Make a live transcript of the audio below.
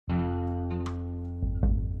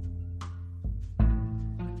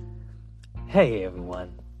Hey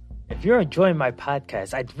everyone. If you're enjoying my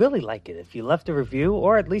podcast, I'd really like it if you left a review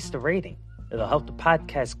or at least a rating. It'll help the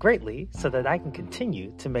podcast greatly so that I can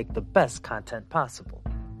continue to make the best content possible.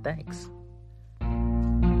 Thanks.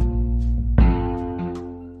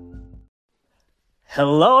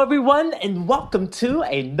 Hello everyone and welcome to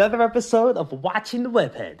another episode of Watching the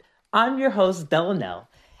Webhead. I'm your host, Delanel,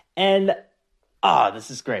 and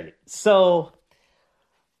this is great. So,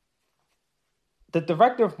 the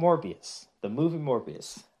director of Morbius, the movie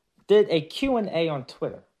Morbius, did a Q&A on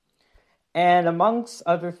Twitter. And amongst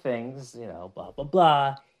other things, blah, blah,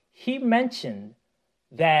 blah, he mentioned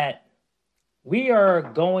that we are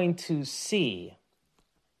going to see...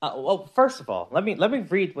 first of all, let me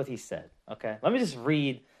read what he said, okay? Let me just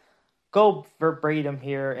go verbatim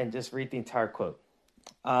here and just read the entire quote.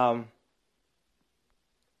 So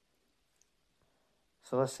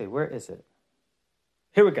let's see, where is it?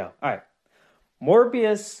 Here we go, all right.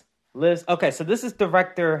 Morbius lives... Okay, so this is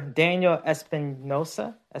director Daniel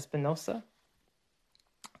Espinosa.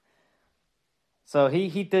 So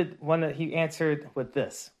he answered with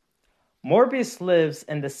this. Morbius lives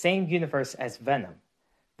in the same universe as Venom.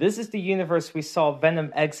 This is the universe we saw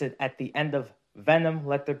Venom exit at the end of Venom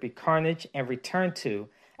Let There Be Carnage and return to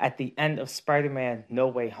at the end of Spider-Man No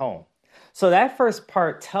Way Home. So that first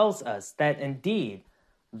part tells us that indeed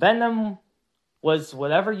Venom was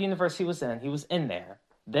whatever universe he was in there.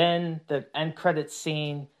 Then the end credits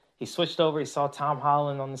scene, he switched over, he saw Tom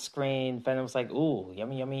Holland on the screen. Venom was like, ooh,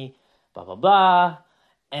 yummy, yummy, blah, blah, blah.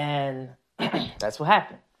 And that's what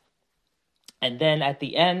happened. And then at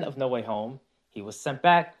the end of No Way Home, he was sent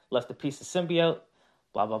back, left a piece of symbiote,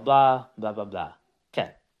 blah, blah, blah, blah, blah, blah. Okay.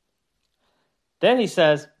 Then he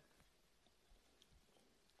says,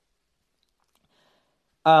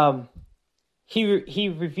 He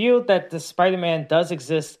revealed that the Spider-Man does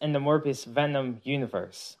exist in the Morbius Venom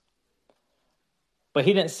universe. But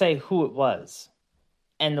he didn't say who it was.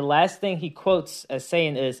 And the last thing he quotes as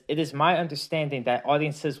saying is, "It is my understanding that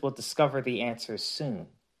audiences will discover the answers soon."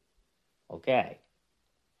 Okay.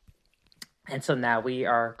 And so now we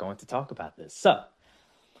are going to talk about this. So,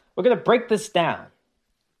 we're going to break this down.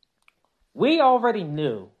 We already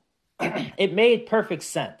knew, it made perfect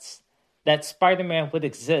sense that Spider-Man would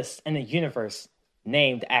exist in a universe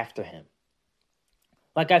named after him.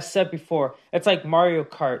 Like I've said before, it's like Mario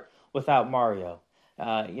Kart without Mario.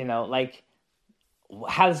 How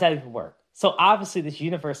does that even work? So obviously this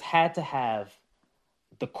universe had to have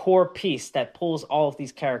the core piece that pulls all of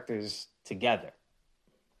these characters together.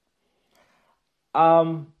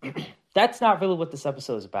 That's not really what this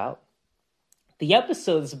episode is about. The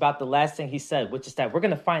episode is about the last thing he said, which is that we're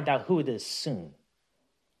going to find out who it is soon.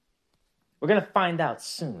 We're going to find out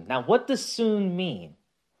soon. Now, what does soon mean?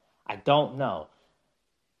 I don't know.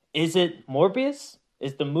 Is it Morbius?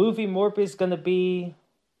 Is the movie Morbius going to be...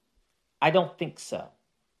 I don't think so.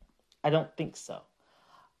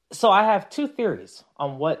 So I have two theories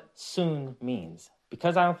on what soon means.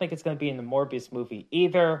 Because I don't think it's going to be in the Morbius movie.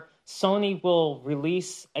 Either Sony will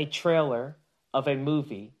release a trailer of a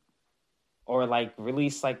movie or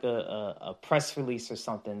release a press release or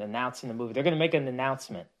something announcing the movie. They're going to make an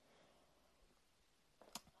announcement.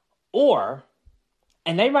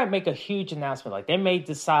 And they might make a huge announcement. They may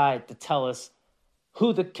decide to tell us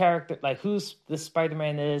who the character, who's the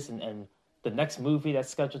Spider-Man is and the next movie that's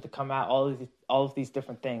scheduled to come out, all of these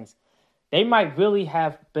different things. They might really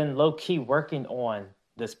have been low-key working on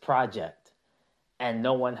this project and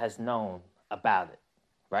no one has known about it,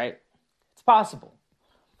 right? It's possible.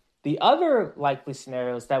 The other likely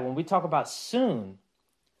scenario is that when we talk about soon,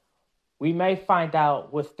 we may find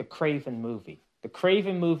out with the Kraven movie. The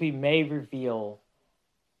Kraven movie may reveal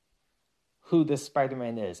who this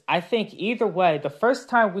Spider-Man is. I think either way, the first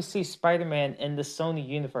time we see Spider-Man in the Sony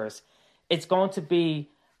universe, it's going to be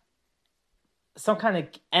some kind of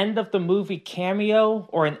end of the movie cameo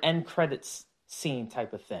or an end credits scene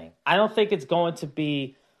type of thing. I don't think it's going to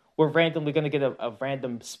be we're randomly going to get a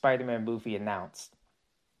random Spider-Man movie announced.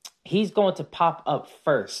 He's going to pop up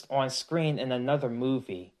first on screen in another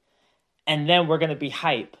movie, and then we're going to be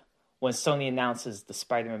hype when Sony announces the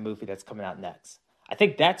Spider-Man movie that's coming out next. I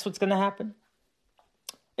think that's what's going to happen.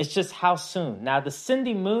 It's just how soon. Now, the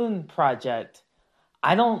Cindy Moon project,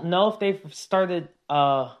 I don't know if they've started...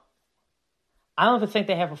 I don't even think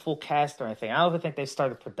they have a full cast or anything. I don't even think they've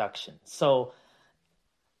started production. So,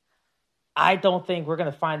 I don't think we're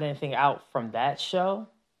going to find anything out from that show.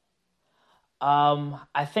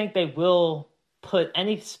 I think they will put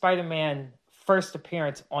any Spider-Man first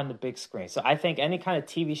appearance on the big screen. So I think any kind of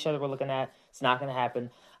TV show that we're looking at, it's not going to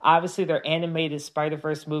happen. Obviously, their animated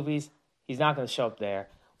Spider-Verse movies, he's not going to show up there.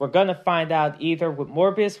 we're going to find out either with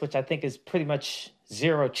Morbius, which I think is pretty much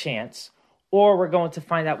zero chance, or we're going to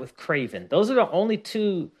find out with Kraven. Those are the only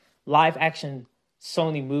two live action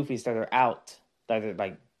Sony movies that are out that are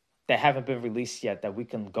like that haven't been released yet that we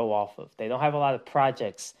can go off of. They don't have a lot of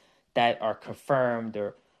projects that are confirmed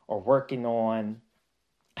or working on,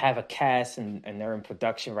 have a cast and they're in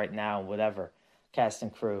production right now, whatever, cast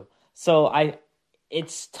and crew. So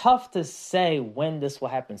it's tough to say when this will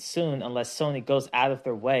happen soon unless Sony goes out of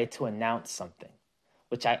their way to announce something,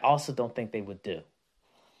 which I also don't think they would do.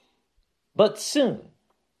 But soon.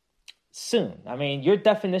 I mean, your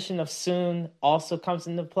definition of soon also comes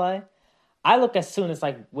into play. I look at soon as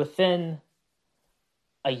like within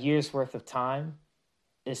a year's worth of time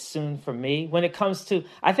is soon for me. When it comes to,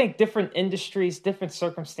 I think different industries, different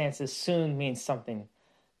circumstances, soon means something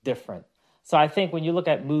different. So I think when you look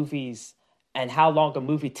at movies and how long a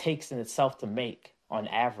movie takes in itself to make on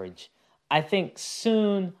average, I think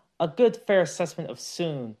soon, a good fair assessment of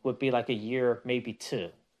soon would be like a year, maybe two,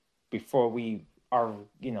 before we are,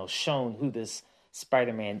 shown who this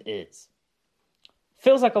Spider-Man is.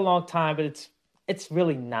 Feels like a long time, but it's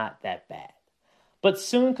really not that bad. But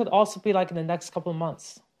soon could also be like in the next couple of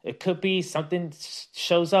months. It could be something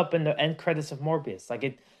shows up in the end credits of Morbius. Like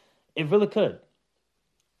it really could.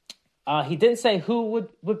 He didn't say who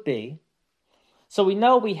would be. So we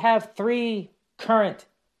know we have 3 current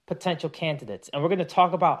potential candidates, and we're going to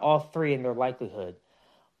talk about all 3 and their likelihood.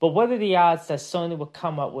 But what are the odds that Sony would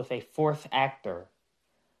come up with a 4th actor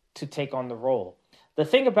to take on the role? The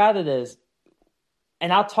thing about it is,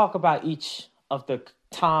 and I'll talk about each of the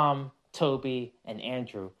Tom, Toby, and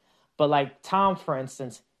Andrew, but like Tom, for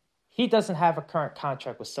instance, he doesn't have a current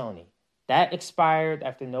contract with Sony. That expired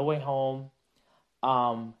after No Way Home.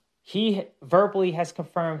 He verbally has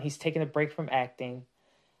confirmed he's taking a break from acting.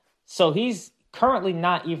 So he's currently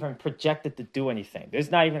not even projected to do anything.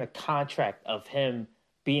 There's not even a contract of him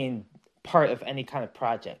being part of any kind of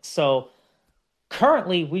project. So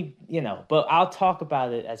currently but I'll talk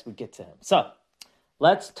about it as we get to him. So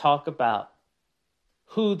let's talk about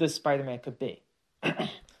who the Spider-Man could be.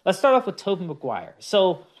 Let's start off with Tobey Maguire.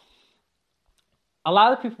 So a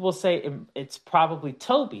lot of people will say it's probably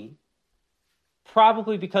Tobey,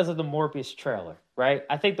 probably because of the Morbius trailer, right?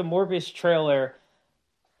 I think the Morbius trailer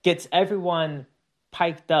gets everyone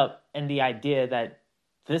piped up in the idea that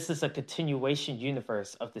this is a continuation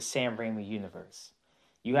universe of the Sam Raimi universe.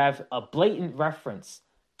 You have a blatant reference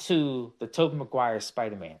to the Tobey Maguire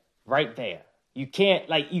Spider-Man right there. You can't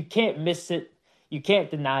miss it. You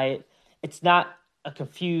can't deny it. It's not a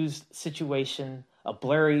confused situation, a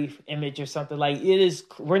blurry image or something. Like it is,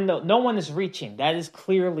 no one is reaching. That is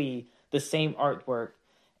clearly the same artwork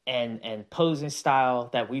and posing style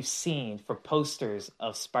that we've seen for posters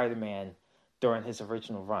of Spider-Man during his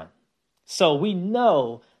original run. So we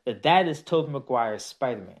know that is Tobey Maguire's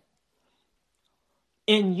Spider-Man.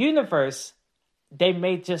 In universe, they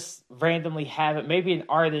may just randomly have it. Maybe an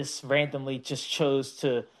artist randomly just chose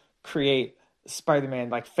to create Spider-Man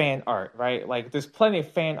like fan art, right? Like there's plenty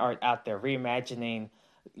of fan art out there reimagining,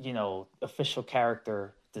 official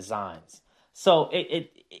character designs. So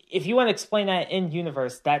if you want to explain that in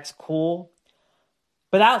universe, that's cool.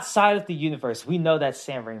 But outside of the universe, we know that's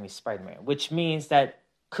Sam Raimi's Spider-Man, which means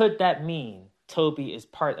could that mean Tobey is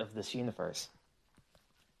part of this universe?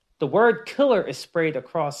 The word killer is sprayed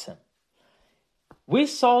across him. We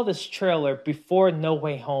saw this trailer before No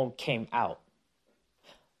Way Home came out.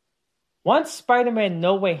 Once Spider-Man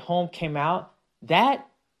No Way Home came out, that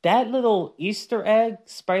little Easter egg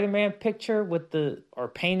Spider-Man picture or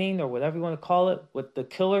painting or whatever you want to call it, with the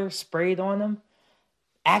killer sprayed on him,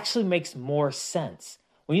 actually makes more sense.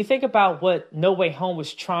 When you think about what No Way Home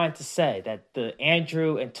was trying to say, that the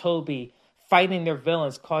Andrew and Toby fighting their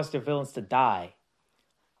villains caused their villains to die,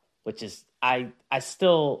 which is,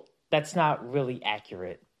 that's not really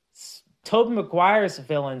accurate. Tobey Maguire's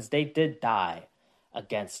villains, they did die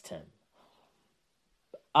against him.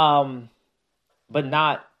 But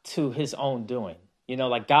not to his own doing.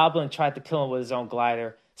 Like Goblin tried to kill him with his own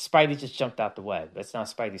glider. Spidey just jumped out the way. That's not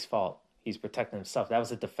Spidey's fault. He's protecting himself. That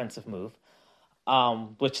was a defensive move,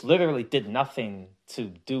 which literally did nothing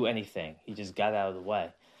to do anything. He just got out of the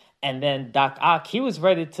way. And then Doc Ock,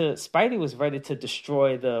 Spidey was ready to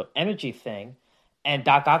destroy the energy thing. And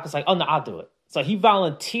Doc Ock was like, oh no, I'll do it. So he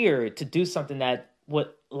volunteered to do something that would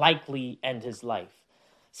likely end his life.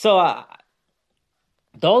 So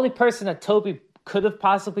the only person that Toby could have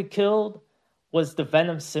possibly killed was the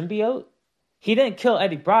Venom symbiote. He didn't kill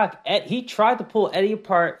Eddie Brock. He tried to pull Eddie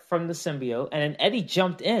apart from the symbiote, and then Eddie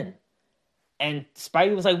jumped in. And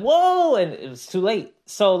Spidey was like, whoa, and it was too late.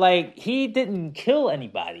 So, he didn't kill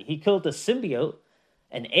anybody. He killed the symbiote,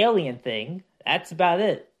 an alien thing. That's about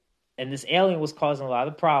it. And this alien was causing a lot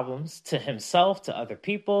of problems to himself, to other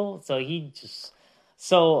people. So he just,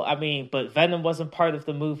 so I mean, but Venom wasn't part of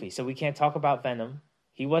the movie, so we can't talk about Venom.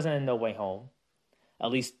 He wasn't in No Way Home. At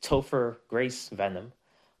least Topher Grace Venom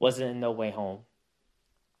wasn't in No Way Home.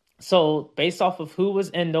 So based off of who was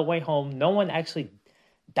in No Way Home, no one actually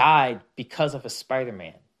died because of a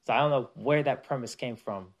Spider-Man. So I don't know where that premise came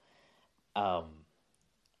from.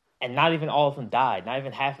 And not even all of them died. Not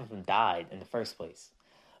even half of them died in the first place.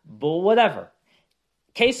 But whatever.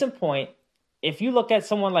 Case in point, if you look at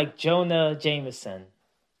someone like Jonah Jameson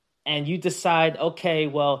and you decide, okay,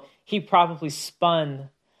 well, he probably spun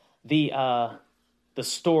the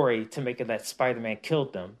story to make it that Spider-Man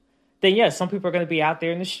killed them, then yes, some people are going to be out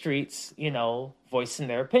there in the streets, voicing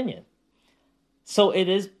their opinion. So it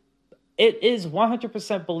is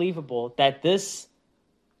 100% believable that this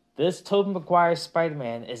Tobey Maguire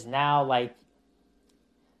Spider-Man is now like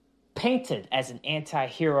painted as an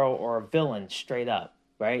anti-hero or a villain straight up,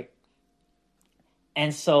 right?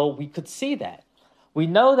 And so we could see that. We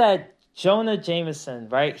know that Jonah Jameson,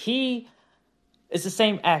 right? He is the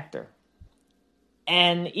same actor.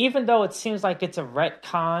 And even though it seems like it's a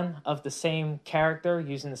retcon of the same character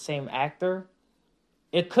using the same actor,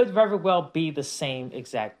 it could very well be the same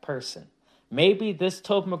exact person. Maybe this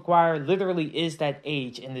Tobey Maguire literally is that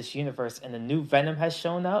age in this universe and the new Venom has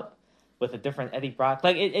shown up with a different Eddie Brock.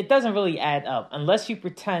 Like, it doesn't really add up unless you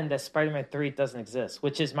pretend that Spider-Man 3 doesn't exist,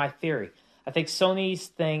 which is my theory. I think Sony's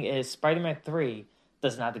thing is Spider-Man 3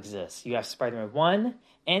 does not exist. You have Spider-Man 1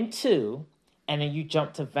 and 2, and then you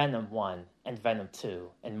jump to Venom 1 and Venom 2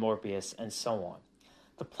 and Morbius and so on.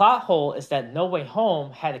 The plot hole is that No Way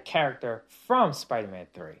Home had a character from Spider-Man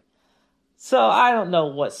 3. So I don't know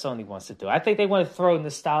what Sony wants to do. I think they want to throw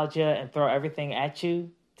nostalgia and throw everything at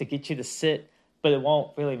you to get you to sit, but it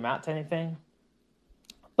won't really amount to anything.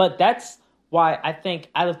 But that's why I think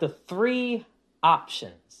out of the 3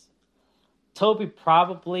 options, Tobey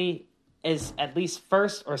probably is at least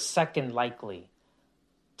first or second likely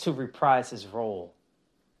to reprise his role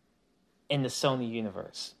in the Sony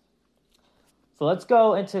universe. So let's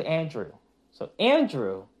go into Andrew. So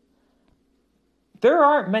Andrew, there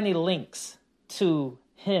aren't many links to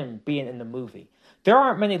him being in the movie. There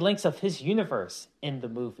aren't many links of his universe in the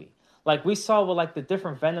movie. Like we saw with like the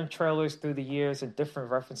different Venom trailers through the years and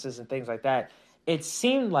different references and things like that, it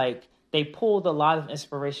seemed like they pulled a lot of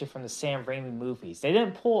inspiration from the Sam Raimi movies. They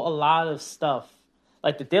didn't pull a lot of stuff.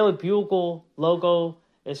 Like the Daily Bugle logo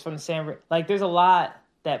is from the Sam Raimi. Like there's a lot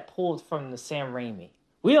that pulled from the Sam Raimi.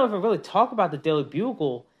 We don't even really talk about the Daily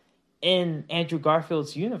Bugle in Andrew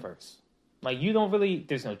Garfield's universe. Like you don't really,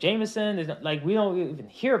 there's no Jameson, we don't even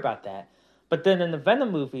hear about that. But then in the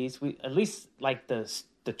Venom movies, we at least like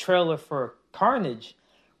the trailer for Carnage,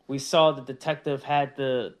 we saw the detective had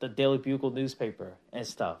the Daily Bugle newspaper and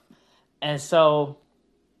stuff. And so,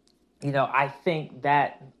 I think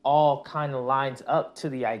that all kind of lines up to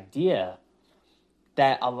the idea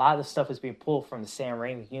that a lot of stuff is being pulled from the Sam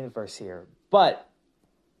Raimi universe here. But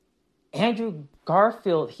Andrew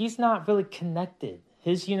Garfield, he's not really connected.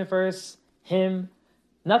 His universe, him,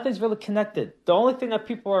 nothing's really connected. The only thing that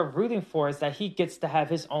people are rooting for is that he gets to have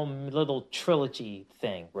his own little trilogy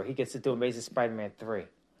thing where he gets to do Amazing Spider-Man 3.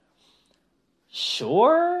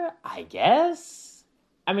 Sure, I guess.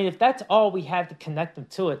 I mean, if that's all we have to connect them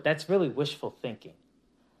to it, that's really wishful thinking.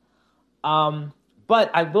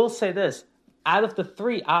 But I will say this. Out of the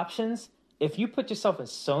 3 options, if you put yourself in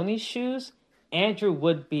Sony's shoes, Andrew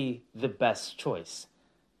would be the best choice.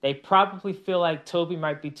 They probably feel like Tobey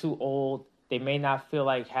might be too old. They may not feel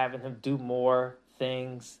like having him do more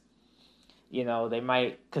things. They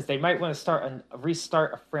might want to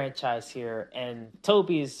restart a franchise here. And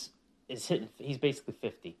Tobey is hitting, he's basically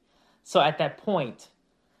 50. So at that point,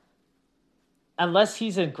 unless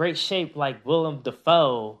he's in great shape like Willem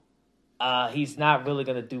Dafoe, he's not really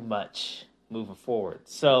going to do much moving forward.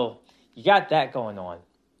 So you got that going on.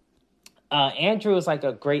 Andrew is like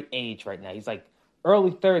a great age right now. He's like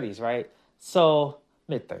early 30s, right? So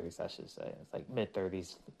mid-30s, I should say. It's like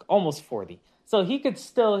mid-30s, almost 40. So he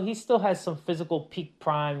still has some physical peak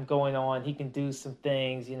prime going on. He can do some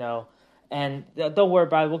things, and don't worry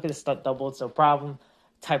about it. We'll get a stunt double. It's no problem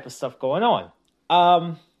type of stuff going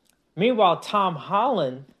on. Meanwhile, Tom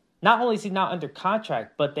Holland, not only is he not under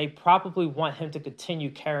contract, but they probably want him to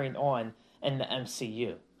continue carrying on in the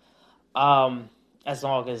MCU. As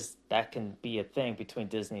long as that can be a thing between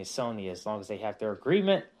Disney and Sony, as long as they have their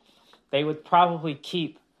agreement, they would probably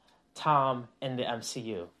keep Tom in the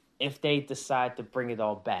MCU if they decide to bring it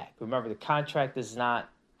all back. Remember, the contract is not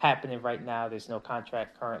happening right now. There's no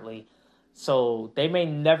contract currently. So they may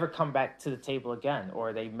never come back to the table again,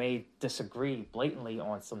 or they may disagree blatantly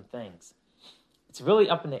on some things. It's really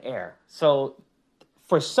up in the air. So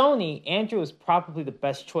for Sony, Andrew is probably the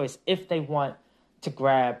best choice if they want to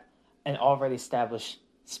grab an already established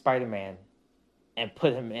Spider-Man and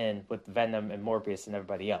put him in with Venom and Morbius and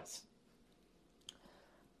everybody else.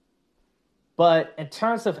 But in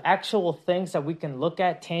terms of actual things that we can look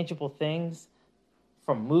at, tangible things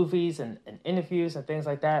from movies and interviews and things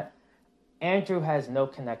like that, Andrew has no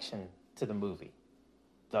connection to the movie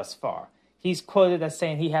thus far. He's quoted as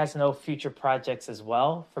saying he has no future projects as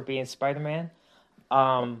well for being Spider-Man.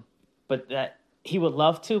 But that he would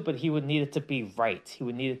love to, but he would need it to be right. He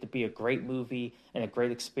would need it to be a great movie and a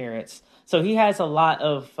great experience. So he has a lot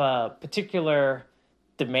of particular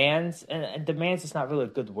demands, and demands is not really a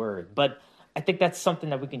good word, but I think that's something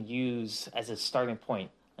that we can use as a starting point.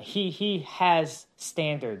 He has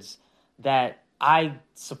standards that I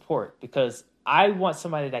support because I want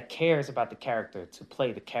somebody that cares about the character to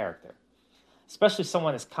play the character, especially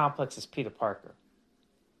someone as complex as Peter Parker.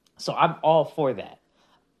 So I'm all for that.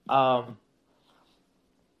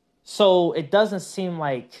 So it doesn't seem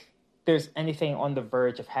like there's anything on the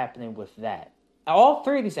verge of happening with that. All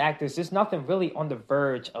three of these actors, there's nothing really on the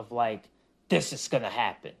verge of like, this is going to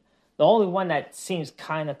happen. The only one that seems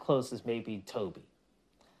kind of close is maybe Toby.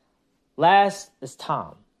 Last is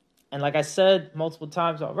Tom. And like I said multiple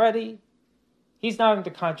times already, he's not under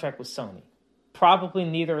contract with Sony. Probably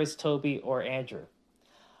neither is Toby or Andrew.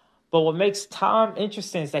 But what makes Tom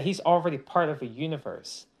interesting is that he's already part of a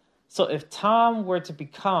universe. So if Tom were to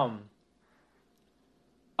become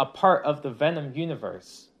a part of the Venom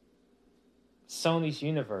universe, Sony's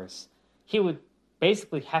universe, he would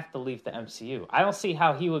basically have to leave the MCU. I don't see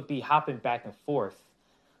how he would be hopping back and forth.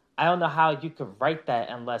 I don't know how you could write that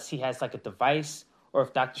unless he has like a device, or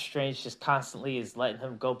if Doctor Strange just constantly is letting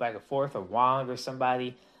him go back and forth, or Wong or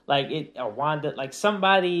somebody or Wanda, like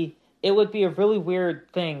somebody. It would be a really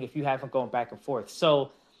weird thing if you have him going back and forth.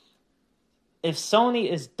 So if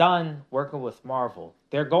Sony is done working with Marvel,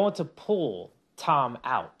 they're going to pull Tom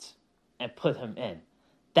out and put him in.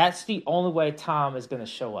 That's the only way Tom is going to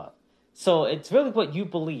show up. So it's really what you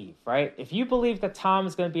believe, right? If you believe that Tom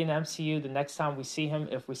is going to be in the MCU the next time we see him,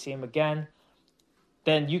 if we see him again,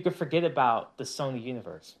 then you can forget about the Sony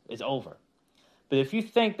universe. It's over. But if you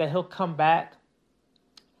think that he'll come back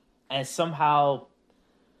and somehow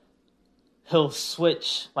he'll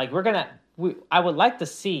switch, like I would like to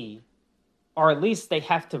see, or at least they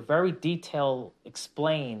have to very detailed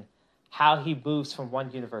explain how he moves from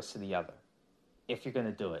one universe to the other, if you're going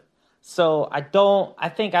to do it. So I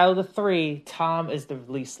think out of the three, Tom is the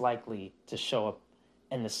least likely to show up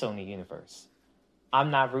in the Sony universe. I'm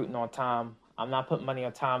not rooting on Tom. I'm not putting money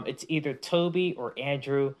on Tom. It's either Toby or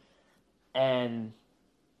Andrew. And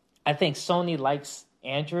I think Sony likes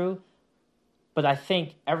Andrew, but I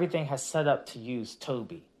think everything has set up to use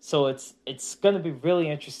Toby. So it's going to be really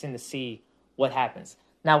interesting to see what happens.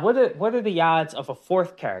 Now, what are the odds of a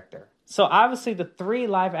fourth character? So obviously the three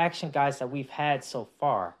live action guys that we've had so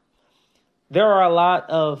far, there are a lot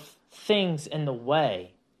of things in the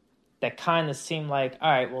way that kind of seem like,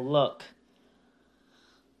 all right, well, look,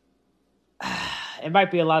 it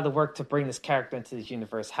might be a lot of work to bring this character into this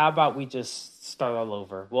universe. How about we just start all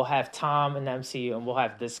over? We'll have Tom in the MCU and we'll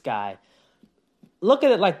have this guy. Look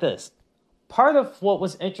at it like this. Part of what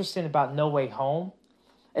was interesting about No Way Home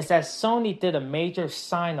is that Sony did a major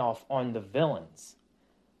sign-off on the villains.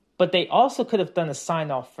 But they also could have done a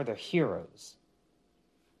sign-off for their heroes.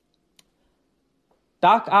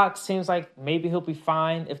 Doc Ock seems like maybe he'll be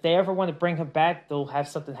fine. If they ever want to bring him back, they'll have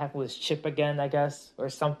something happen with his chip again, I guess, or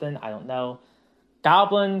something. I don't know.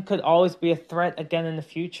 Goblin could always be a threat again in the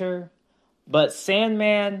future. But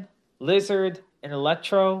Sandman, Lizard, and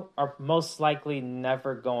Electro are most likely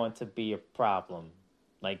never going to be a problem.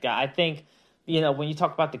 Like, I think, when you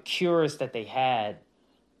talk about the cures that they had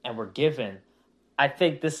and were given, I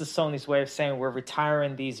think this is Sony's way of saying we're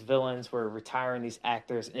retiring these villains, we're retiring these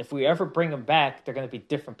actors, and if we ever bring them back, they're going to be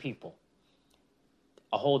different people.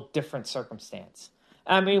 A whole different circumstance.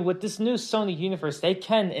 I mean, with this new Sony universe, they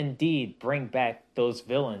can indeed bring back those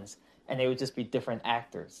villains, and they would just be different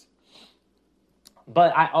actors.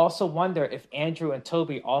 But I also wonder if Andrew and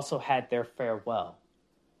Toby also had their farewell,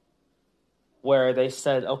 where they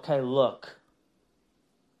said, okay, look,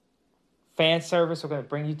 fan service, we're going to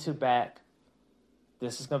bring you two back.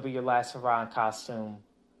 This is going to be your last hurrah in costume.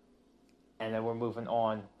 And then we're moving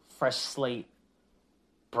on. Fresh slate,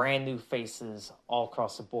 brand new faces all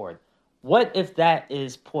across the board. What if that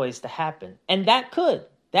is poised to happen? And that could.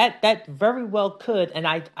 That very well could. And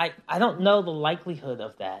I don't know the likelihood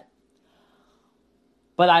of that.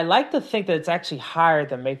 But I like to think that it's actually higher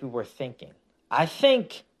than maybe we're thinking. I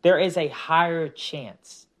think there is a higher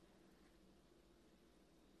chance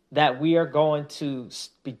that we are going to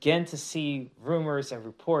begin to see rumors and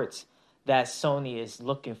reports that Sony is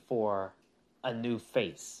looking for a new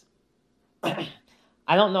face. I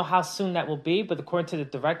don't know how soon that will be, but according to the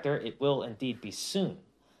director, it will indeed be soon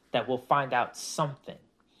that we'll find out something.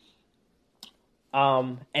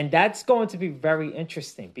 And that's going to be very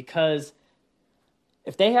interesting because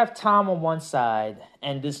if they have Tom on one side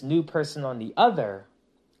and this new person on the other,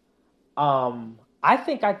 I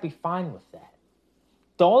think I'd be fine with that.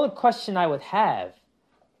 The only question I would have,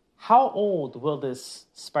 how old will this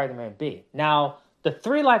Spider-Man be? Now, the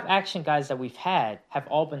 3 live action guys that we've had have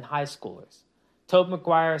all been high schoolers. Tobey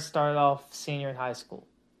Maguire started off senior in high school.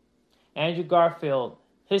 Andrew Garfield,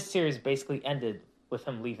 his series basically ended with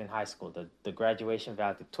him leaving high school. The graduation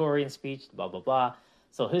valedictorian speech, blah, blah, blah.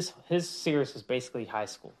 So his series was basically high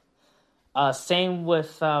school. Same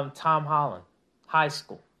with Tom Holland, high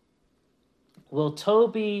school. Will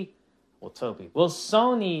Sony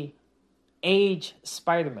age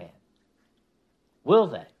Spider-Man? Will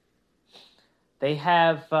they? They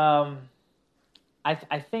have, I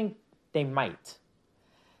think they might.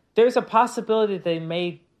 There's a possibility they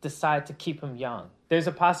may decide to keep him young. There's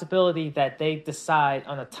a possibility that they decide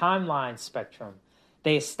on a timeline spectrum,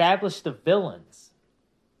 they establish the villains,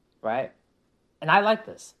 right? And I like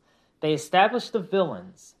this. They establish the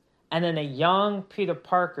villains, and then a young Peter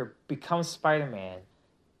Parker becomes Spider-Man,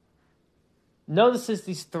 notices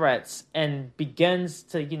these threats, and begins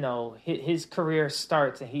to, his career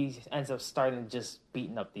starts, and he ends up starting just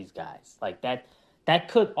beating up these guys. Like that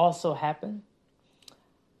could also happen.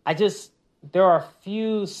 There are a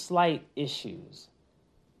few slight issues.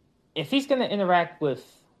 If he's going to interact with,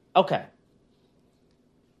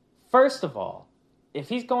 first of all, if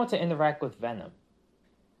he's going to interact with Venom,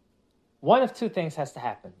 one of two things has to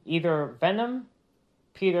happen. Either Venom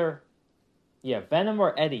or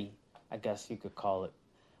Eddie, I guess you could call it,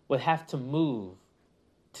 would have to move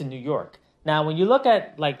to New York. Now, when you look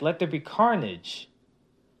at, Let There Be Carnage,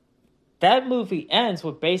 that movie ends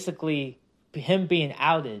with basically him being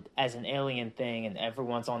outed as an alien thing and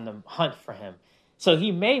everyone's on the hunt for him. So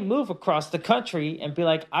he may move across the country and be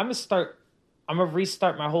like, I'm going to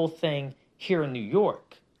restart my whole thing here in New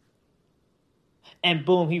York. And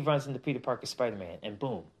boom, he runs into Peter Parker Spider-Man. And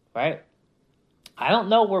boom, right? I don't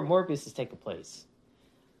know where Morbius is taking place.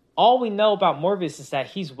 All we know about Morbius is that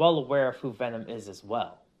he's well aware of who Venom is as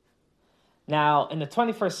well. Now, in the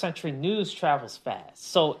 21st century, news travels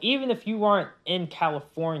fast. So even if you aren't in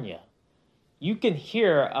California, you can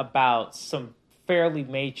hear about some fairly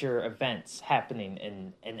major events happening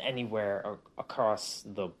in anywhere across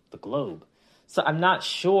the globe. So I'm not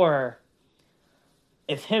sure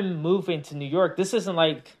if him moving to New York, this isn't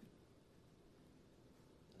like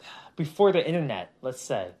before the internet, let's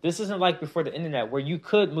say. This isn't like before the internet where you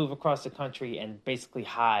could move across the country and basically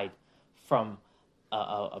hide from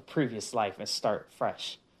a previous life and start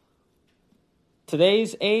fresh.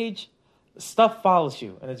 Today's age, stuff follows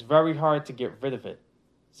you, and it's very hard to get rid of it,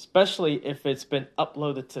 especially if it's been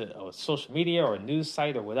uploaded to a social media or a news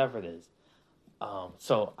site or whatever it is.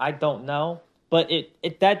 So I don't know, but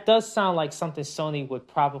that does sound like something Sony would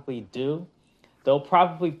probably do. They'll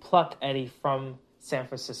probably pluck Eddie from San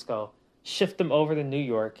Francisco, shift him over to New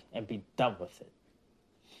York, and be done with it.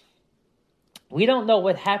 We don't know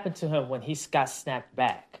what happened to him when he got snapped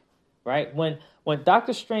back, right? When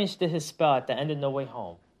Doctor Strange did his spell at the end of No Way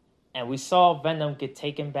Home, and we saw Venom get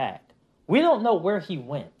taken back, we don't know where he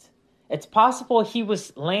went. It's possible he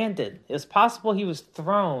was landed. It's possible he was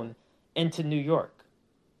thrown into New York.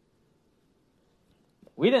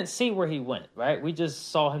 We didn't see where he went, right? We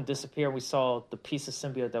just saw him disappear. We saw the piece of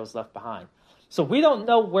symbiote that was left behind. So we don't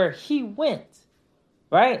know where he went,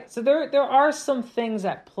 right? So there are some things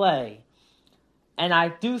at play. And I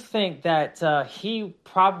do think that he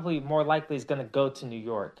probably more likely is going to go to New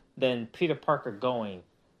York than Peter Parker going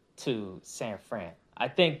to San Fran. I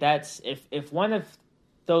think that's, if one of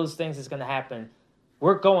those things is going to happen,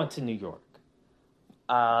 we're going to New York.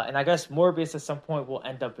 And I guess Morbius at some point will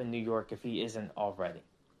end up in New York if he isn't already.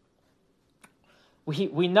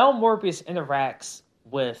 We know Morbius interacts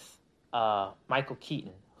with Michael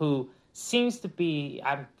Keaton, who seems to be,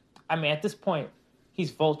 at this point,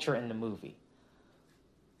 he's Vulture in the movie.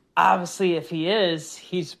 Obviously, if he is,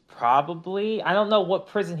 he's probably, I don't know what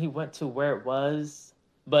prison he went to, where it was,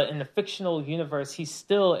 but in the fictional universe, he's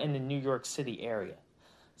still in the New York City area.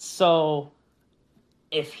 So,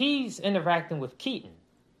 if he's interacting with Keaton,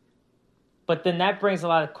 but then that brings a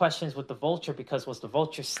lot of questions with the Vulture, because was the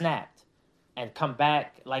Vulture snapped and come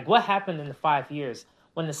back? Like, what happened in the 5 years?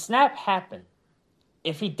 when the snap happened,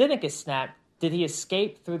 if he didn't get snapped, did he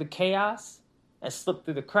escape through the chaos and slip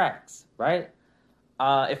through the cracks, right?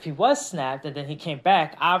 If he was snapped and then he came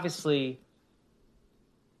back, obviously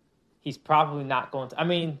he's probably not going to. I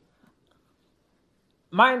mean,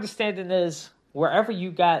 my understanding is wherever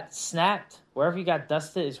you got snapped, wherever you got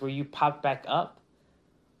dusted is where you pop back up.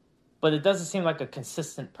 But it doesn't seem like a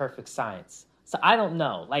consistent perfect science. So I don't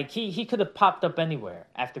know. Like he could have popped up anywhere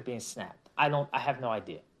after being snapped. I have no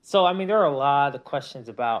idea. So I mean there are a lot of questions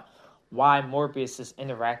about why Morbius is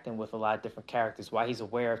interacting with a lot of different characters, why he's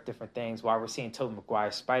aware of different things, why we're seeing Tobey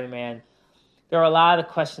Maguire's Spider-Man. There are a lot of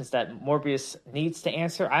questions that Morbius needs to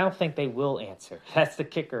answer. I don't think they will answer. That's the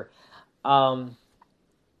kicker.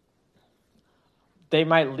 They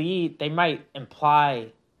might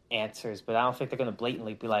imply answers, but I don't think they're going to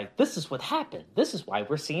blatantly be like, this is what happened. This is why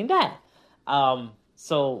we're seeing that.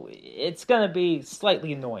 So it's going to be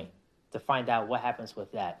slightly annoying to find out what happens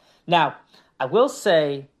with that. Now, I will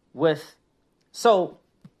say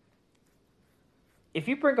if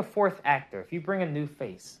you bring a fourth actor, if you bring a new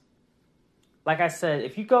face, like I said,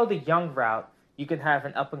 if you go the young route, you can have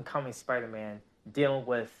an up-and-coming Spider-Man dealing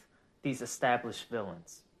with these established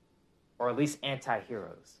villains, or at least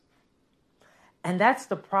anti-heroes. And that's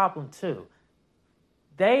the problem, too.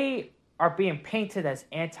 They are being painted as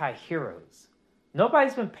anti-heroes.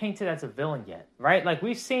 Nobody's been painted as a villain yet, right? Like,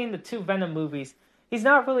 we've seen the 2 Venom movies. He's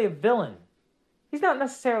not really a villain. He's not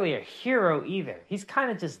necessarily a hero either. He's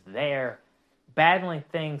kind of just there battling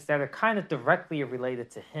things that are kind of directly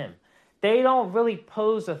related to him. They don't really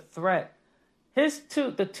pose a threat.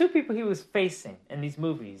 The 2 people he was facing in these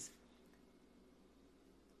movies,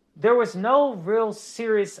 there was no real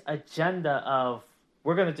serious agenda of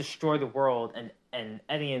we're going to destroy the world and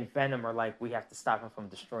Eddie and Venom are like, we have to stop him from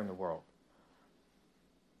destroying the world.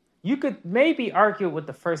 You could maybe argue with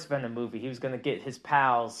the first Venom movie, he was going to get his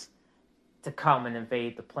pals to come and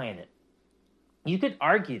invade the planet. You could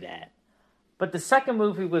argue that. But the second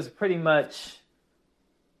movie was pretty much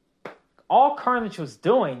all Carnage was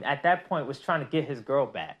doing at that point was trying to get his girl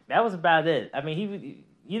back. That was about it. I mean,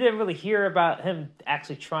 you didn't really hear about him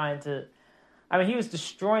actually trying to. I mean, he was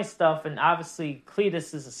destroying stuff, and obviously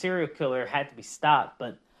Cletus is a serial killer, had to be stopped.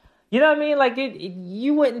 But you know what I mean? Like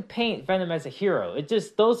you wouldn't paint Venom as a hero. It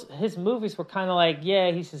just his movies were kind of like,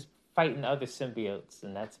 yeah, he's just fighting other symbiotes,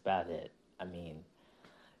 and that's about it. I mean,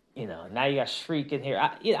 now you got Shriek in here.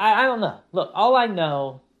 I don't know. Look, all I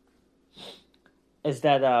know is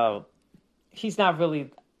that he's not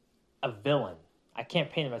really a villain. I can't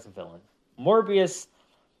paint him as a villain. Morbius,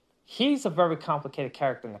 he's a very complicated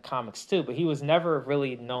character in the comics too, but he was never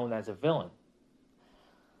really known as a villain.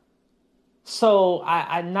 So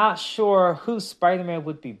I'm not sure who Spider-Man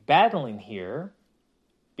would be battling here,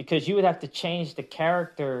 because you would have to change the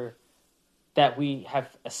character that we have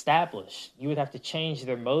established. You would have to change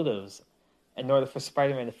their motives in order for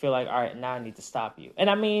Spider-Man to feel like, all right, now I need to stop you. And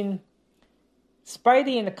I mean,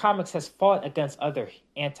 Spidey in the comics has fought against other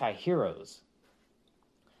anti-heroes.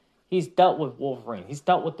 He's dealt with Wolverine. He's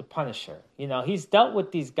dealt with the Punisher. He's dealt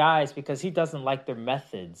with these guys because he doesn't like their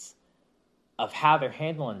methods of how they're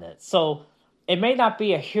handling it. So it may not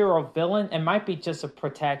be a hero-villain. It might be just a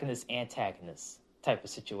protagonist-antagonist type of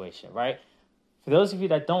situation, right? For those of you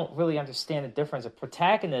that don't really understand the difference, a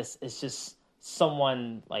protagonist is just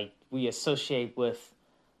someone like we associate with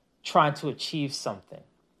trying to achieve something.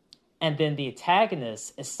 And then the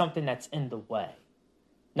antagonist is something that's in the way.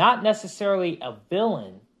 Not necessarily a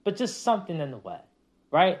villain, but just something in the way,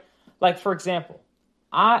 right? Like, for example,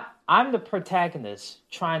 I'm the protagonist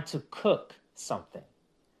trying to cook something.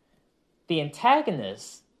 The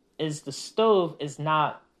antagonist is the stove is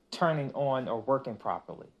not turning on or working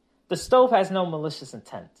properly. The stove has no malicious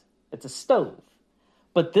intent. It's a stove.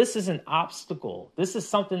 But this is an obstacle. This is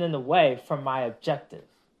something in the way from my objective.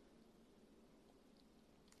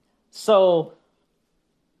 So,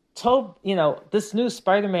 this new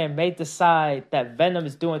Spider-Man may decide that Venom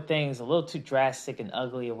is doing things a little too drastic and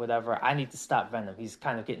ugly or whatever. I need to stop Venom. He's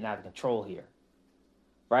kind of getting out of control here.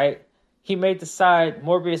 Right? He may decide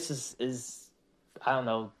Morbius is I don't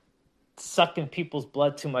know, sucking people's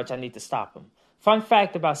blood too much. I need to stop him. Fun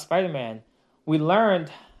fact about Spider-Man, we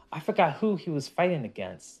learned, I forgot who he was fighting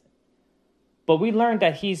against, but we learned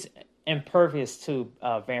that he's impervious to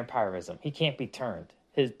vampirism. He can't be turned.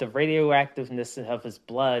 The radioactiveness of his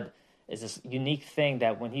blood is this unique thing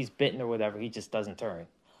that when he's bitten or whatever, he just doesn't turn.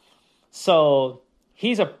 So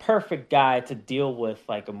he's a perfect guy to deal with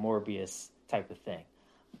like a Morbius type of thing,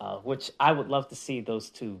 which I would love to see those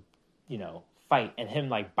two, fight and him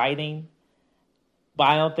like biting. But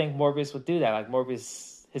I don't think Morbius would do that. Like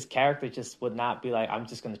Morbius, his character just would not be like, I'm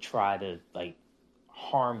just going to try to like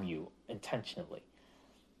harm you intentionally.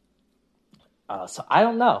 So I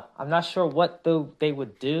don't know. I'm not sure what they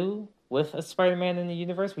would do with a Spider-Man in the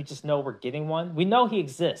universe. We just know we're getting one. We know he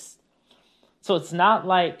exists. So it's not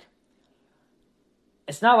like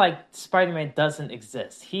Spider-Man doesn't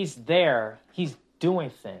exist. He's there. He's doing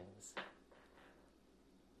things.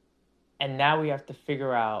 And now we have to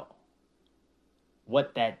figure out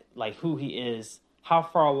what that, like, who he is, how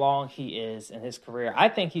far along he is in his career. I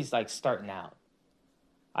think he's like starting out.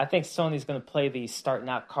 I think Sony's going to play the starting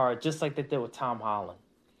out card just like they did with Tom Holland,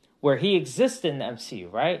 where he existed in the MCU,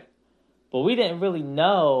 right? But we didn't really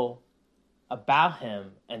know about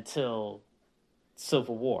him until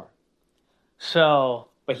Civil War. So,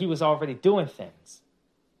 but he was already doing things.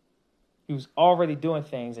 He was already doing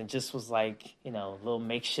things and just was like, a little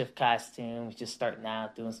makeshift costume, was just starting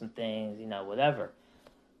out, doing some things, whatever.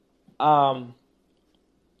 And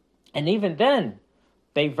even then,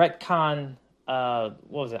 they retconned, what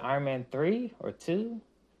was it, Iron Man 3 or 2?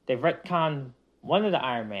 They retconned one of the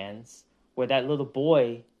Iron Mans where that little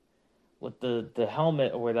boy with the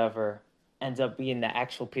helmet or whatever ends up being the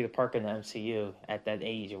actual Peter Parker in the MCU at that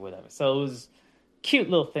age or whatever. So it was a cute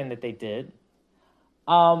little thing that they did.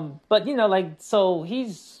 But, so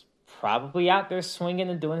he's probably out there swinging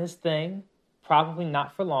and doing his thing, probably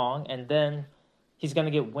not for long, and then he's going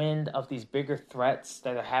to get wind of these bigger threats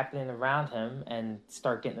that are happening around him and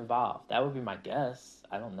start getting involved. That would be my guess.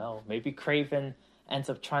 I don't know. Maybe Kraven ends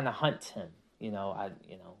up trying to hunt him. I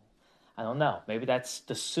don't know. Maybe that's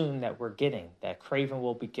the soon that we're getting, that Kraven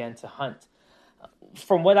will begin to hunt.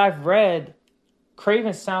 From what I've read,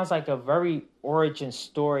 Kraven sounds like a very origin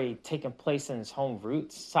story taking place in his home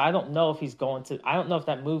roots. So I don't know if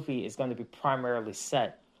that movie is going to be primarily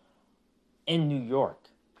set in New York.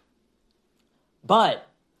 But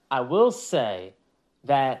I will say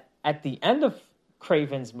that at the end of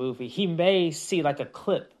Kraven's movie, he may see like a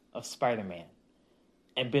clip of Spider-Man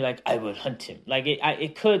and be like, I would hunt him. Like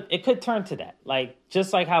it could turn to that. Like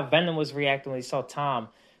just like how Venom was reacting when he saw Tom,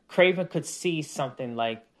 Kraven could see something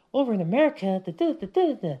like, over in America,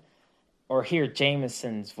 or hear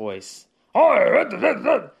Jameson's voice.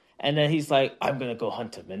 And then he's like, I'm going to go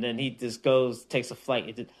hunt him. And then he just takes a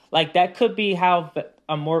flight. Like that could be how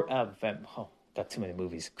got too many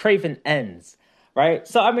movies. Kraven ends, right?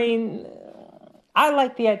 So, I mean, I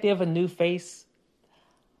like the idea of a new face.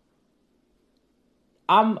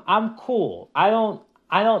 I'm cool. I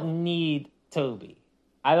don't need Toby.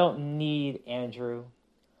 I don't need Andrew.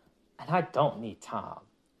 And I don't need Tom.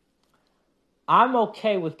 I'm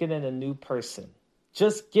okay with getting a new person.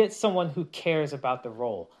 Just get someone who cares about the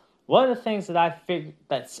role. One of the things that I figured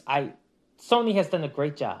Sony has done a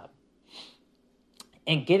great job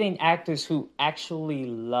in getting actors who actually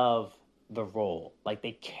love the role, like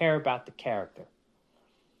they care about the character.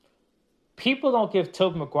 People don't give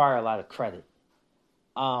Tobey Maguire a lot of credit.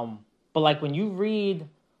 But like when you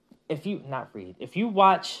if you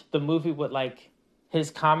watch the movie with like his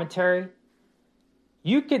commentary,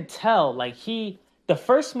 you could tell, like the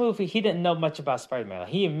first movie, he didn't know much about Spider-Man. Like,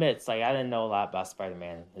 he admits, like, I didn't know a lot about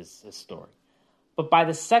Spider-Man, his story. But by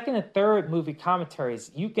the second and third movie commentaries,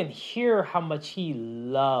 you can hear how much he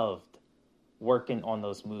loved working on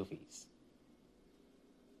those movies.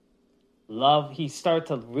 He started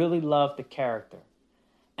to really love the character.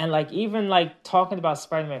 And like, even like talking about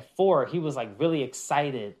Spider-Man 4, he was like really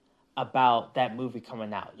excited about that movie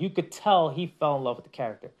coming out. You could tell he fell in love with the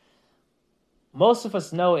character. Most of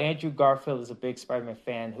us know Andrew Garfield is a big Spider-Man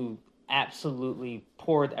fan who absolutely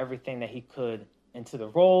poured everything that he could into the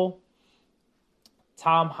role.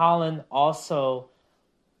 Tom Holland, also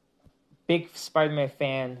big Spider-Man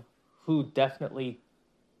fan who definitely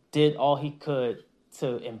did all he could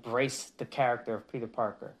to embrace the character of Peter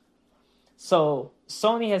Parker. So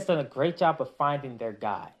Sony has done a great job of finding their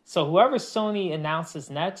guy. So whoever Sony announces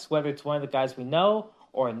next, whether it's one of the guys we know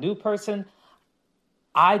or a new person,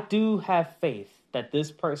 I do have faith that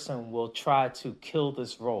this person will try to kill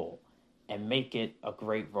this role and make it a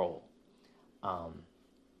great role.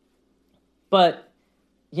 But,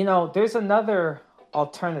 there's another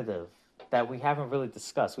alternative that we haven't really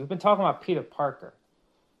discussed. We've been talking about Peter Parker.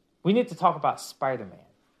 We need to talk about Spider-Man.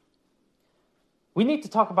 We need to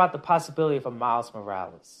talk about the possibility of a Miles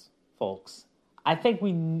Morales, folks. I think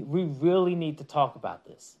we really need to talk about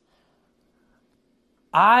this.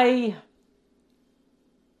 I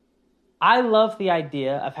love the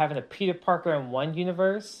idea of having a Peter Parker in one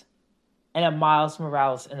universe and a Miles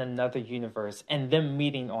Morales in another universe and them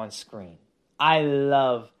meeting on screen. I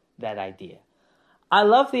love that idea. I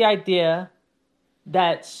love the idea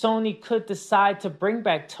that Sony could decide to bring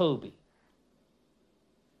back Toby,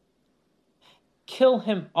 kill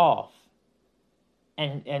him off,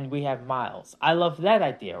 and we have Miles. I love that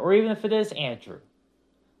idea. Or even if it is Andrew,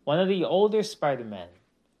 one of the older Spider-Men,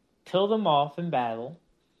 kill them off in battle.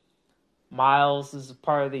 Miles is a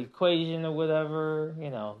part of the equation or whatever,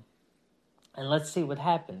 and let's see what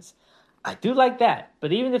happens. I do like that.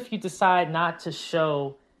 But even if you decide not to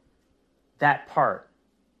show that part,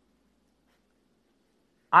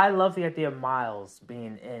 I love the idea of Miles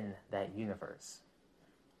being in that universe.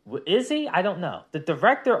 Is he? I don't know. The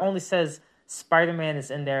director only says Spider-Man is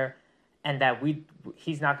in there and that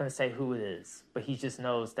he's not going to say who it is, but he just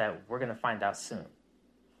knows that we're going to find out soon.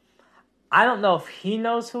 I don't know if he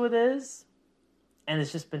knows who it is and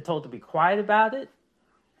has just been told to be quiet about it,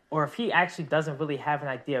 or if he actually doesn't really have an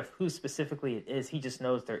idea of who specifically it is. He just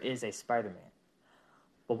knows there is a Spider-Man.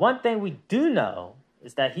 But one thing we do know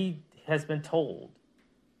is that he has been told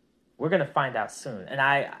we're going to find out soon. And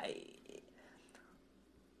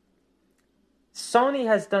Sony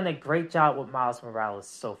has done a great job with Miles Morales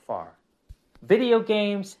so far. Video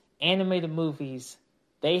games, animated movies,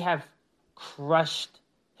 they have crushed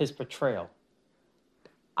his portrayal.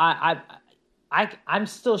 I'm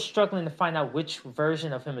still struggling to find out which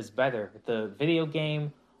version of him is better, the video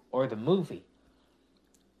game or the movie.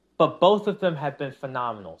 But both of them have been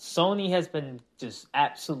phenomenal. Sony has been just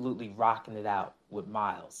absolutely rocking it out with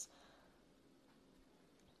Miles.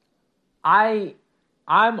 I'm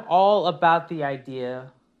all about the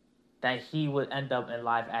idea that he would end up in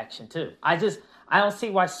live action too. I don't see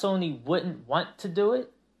why Sony wouldn't want to do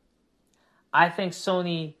it. I think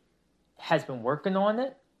Sony has been working on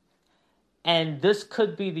it. And this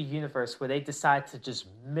could be the universe where they decide to just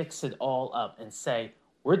mix it all up and say,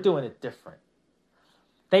 we're doing it different.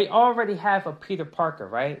 They already have a Peter Parker,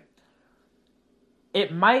 right?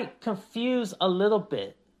 It might confuse a little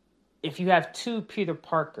bit if you have two Peter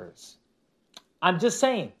Parkers. I'm just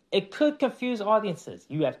saying, it could confuse audiences.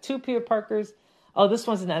 You have two Peter Parkers. Oh, this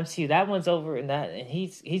one's in the MCU. That one's over in that, and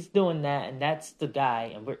he's doing that, and that's the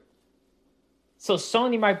guy. So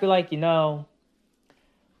Sony might be like,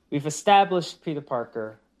 we've established Peter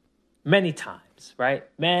Parker many times, right?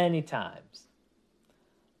 Many times.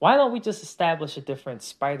 Why don't we just establish a different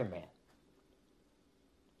Spider-Man?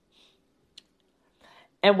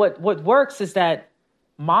 And what works is that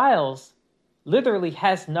Miles literally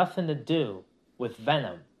has nothing to do with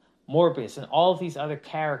Venom, Morbius, and all of these other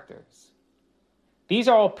characters. These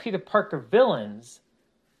are all Peter Parker villains,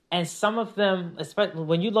 and some of them, especially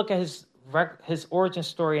when you look at his origin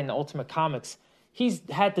story in the Ultimate Comics, he's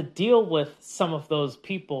had to deal with some of those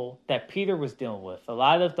people that Peter was dealing with. A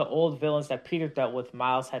lot of the old villains that Peter dealt with,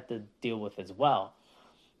 Miles had to deal with as well.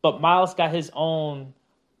 But Miles got his own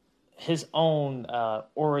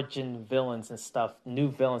origin villains and stuff, new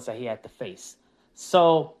villains that he had to face.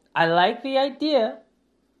 So I like the idea.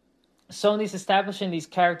 Sony's establishing these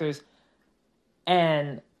characters,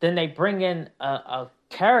 and then they bring in a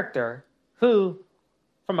character who,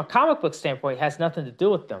 from a comic book standpoint, has nothing to do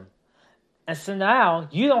with them. And so now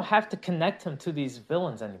you don't have to connect him to these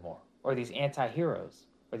villains anymore, or these anti-heroes,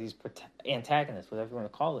 or these antagonists, whatever you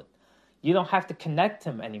want to call it. You don't have to connect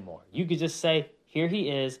him anymore. You could just say, here he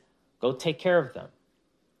is, go take care of them.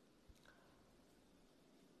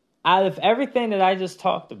 Out of everything that I just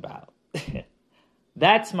talked about,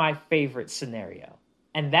 that's my favorite scenario.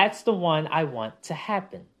 And that's the one I want to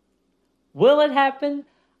happen. Will it happen?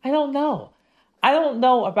 I don't know. I don't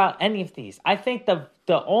know about any of these. I think the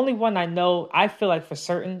only one I feel like for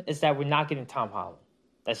certain, is that we're not getting Tom Holland.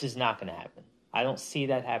 That's just not going to happen. I don't see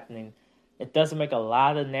that happening. It doesn't make a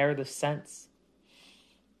lot of narrative sense.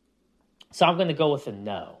 So I'm going to go with a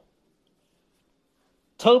no.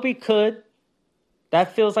 Toby could.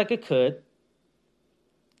 That feels like it could.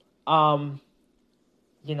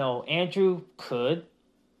 Andrew could.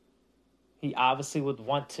 He obviously would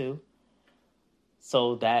want to.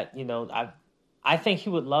 So that, I think he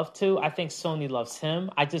would love to. I think Sony loves him.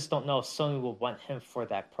 I just don't know if Sony would want him for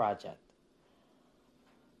that project.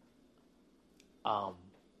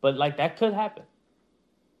 But that could happen.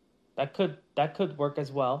 That could work as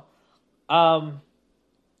well. A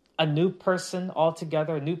new person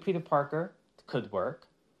altogether, a new Peter Parker could work.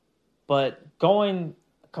 But going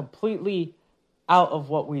completely out of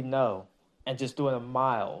what we know and just doing a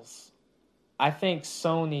Miles, I think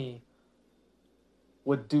Sony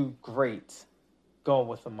would do great going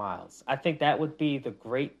with the Miles. I think that would be the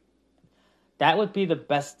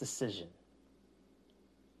best decision.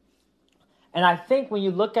 And I think when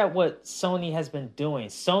you look at what Sony has been doing,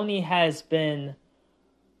 Sony has been,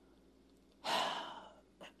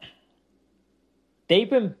 they've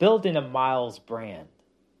been building a Miles brand.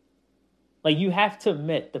 You have to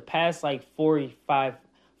admit, the past 4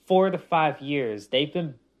 to 5 years, they've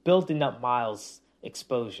been building up Miles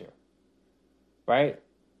exposure, right?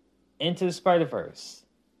 Into the Spider-Verse.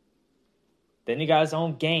 Then he got his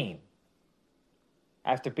own game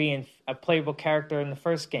after being a playable character in the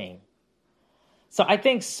first game. So I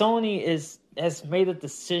think Sony has made a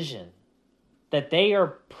decision that they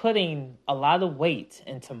are putting a lot of weight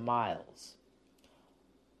into Miles.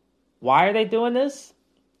 Why are they doing this?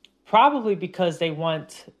 Probably because they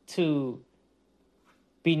want to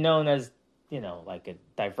be known as, like a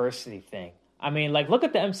diversity thing. I mean, like, look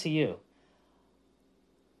at the MCU.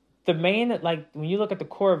 The main, like, when you look at the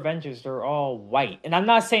core Avengers, they're all white. And I'm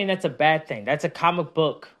not saying that's a bad thing. That's a comic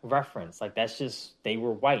book reference. Like, that's just, they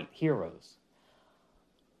were white heroes.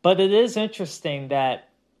 But it is interesting that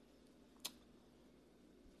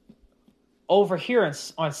over here on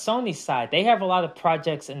Sony's side, they have a lot of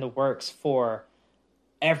projects in the works for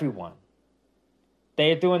everyone.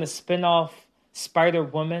 They are doing a spin-off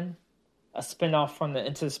Spider-Woman, a spin-off from the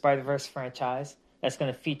Into the Spider-Verse franchise that's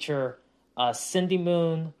going to feature Cindy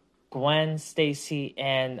Moon, Gwen Stacy,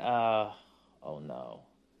 and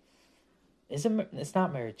it's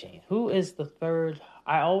not Mary Jane. Who is the third?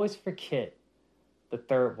 I always forget the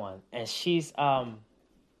third one, and she's it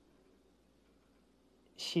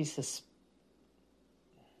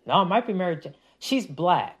might be Mary Jane. She's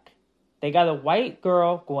black. They got a white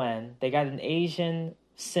girl, Gwen. They got an Asian,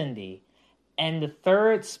 Cindy, and the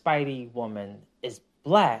third Spidey woman is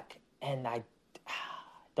black, and I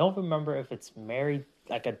don't remember if it's Mary,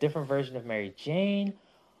 like a different version of Mary Jane,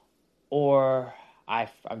 or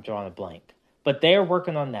I'm drawing a blank. But they're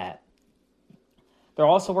working on that. They're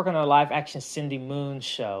also working on a live-action Cindy Moon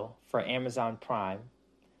show for Amazon Prime.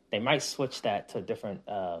 They might switch that to a different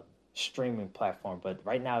streaming platform, but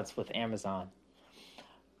right now it's with Amazon,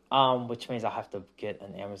 which means I'll have to get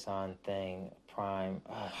an Amazon thing, Prime.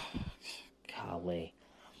 Golly.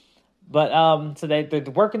 But so they're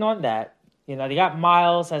working on that. They got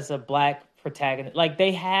Miles as a black protagonist. Like,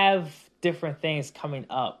 they have different things coming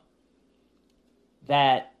up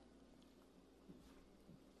that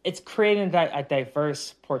it's creating a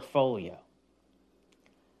diverse portfolio.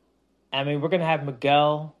 I mean, we're going to have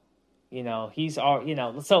Miguel, he's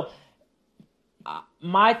all, so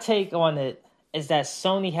my take on it is that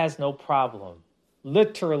Sony has no problem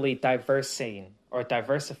literally diversifying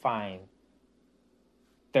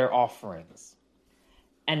their offerings.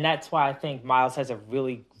 And that's why I think Miles has a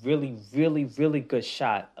really, really, really, really good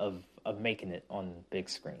shot of making it on the big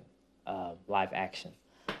screen, live action.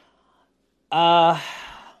 Now,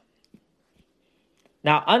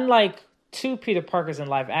 unlike two Peter Parkers in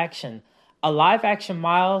live action, a live action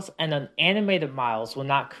Miles and an animated Miles will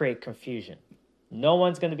not create confusion. No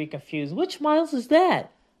one's going to be confused. Which Miles is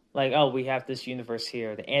that? Like, oh, we have this universe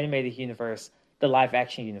here, the animated universe, the live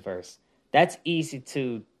action universe. That's easy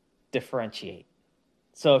to differentiate.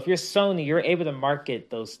 So if you're Sony, you're able to market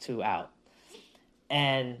those two out.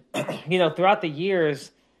 And, throughout the years,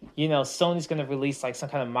 Sony's going to release like some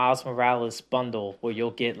kind of Miles Morales bundle where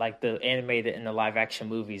you'll get like the animated and the live action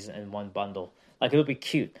movies in one bundle. Like, it'll be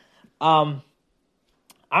cute. I'm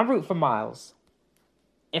rooting for Miles.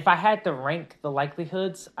 If I had to rank the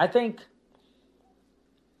likelihoods, I think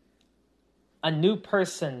a new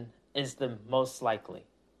person is the most likely.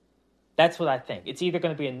 That's what I think. It's either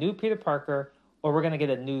going to be a new Peter Parker or we're going to get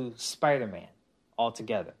a new Spider-Man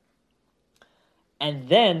altogether. And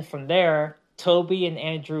then from there, Toby and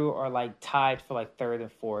Andrew are like tied for like third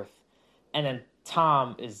and fourth. And then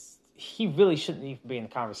Tom he really shouldn't even be in the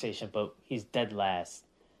conversation, but he's dead last.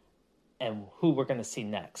 And who we're going to see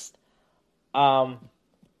next. I'm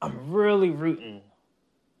really rooting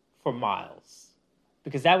for Miles.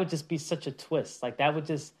 Because that would just be such a twist. Like, that would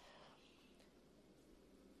just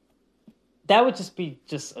be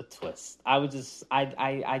just a twist. I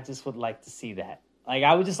just would like to see that. Like,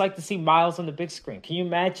 I would just like to see Miles on the big screen. Can you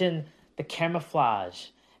imagine the camouflage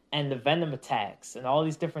and the venom attacks and all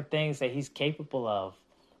these different things that he's capable of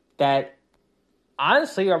that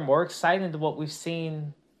honestly are more exciting than what we've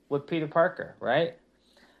seen with Peter Parker, right?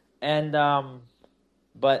 And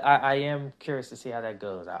but I am curious to see how that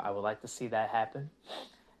goes. I would like to see that happen.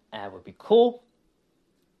 And that would be cool.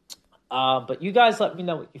 But you guys let me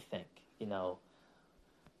know what you think.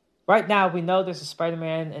 Right now we know there's a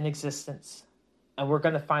Spider-Man in existence, and we're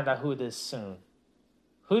going to find out who it is soon.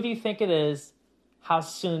 Who do you think it is? How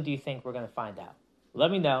soon do you think we're going to find out?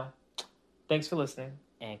 Let me know. Thanks for listening,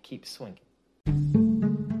 and keep swinging.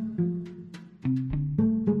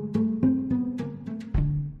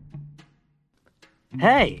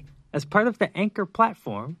 Hey, as part of the Anchor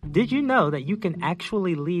platform, did you know that you can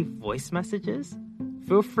actually leave voice messages?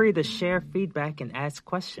 Feel free to share feedback and ask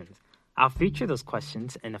questions. I'll feature those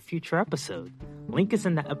questions in a future episode. Link is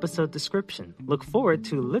in the episode description. Look forward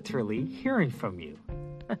to literally hearing from you.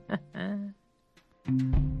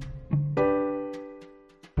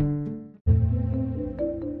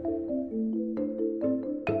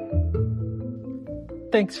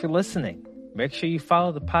 Thanks for listening. Make sure you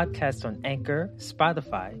follow the podcast on Anchor,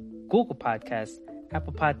 Spotify, Google Podcasts,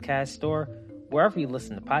 Apple Podcasts, or wherever you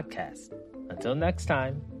listen to podcasts. Until next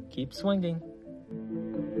time, keep swinging.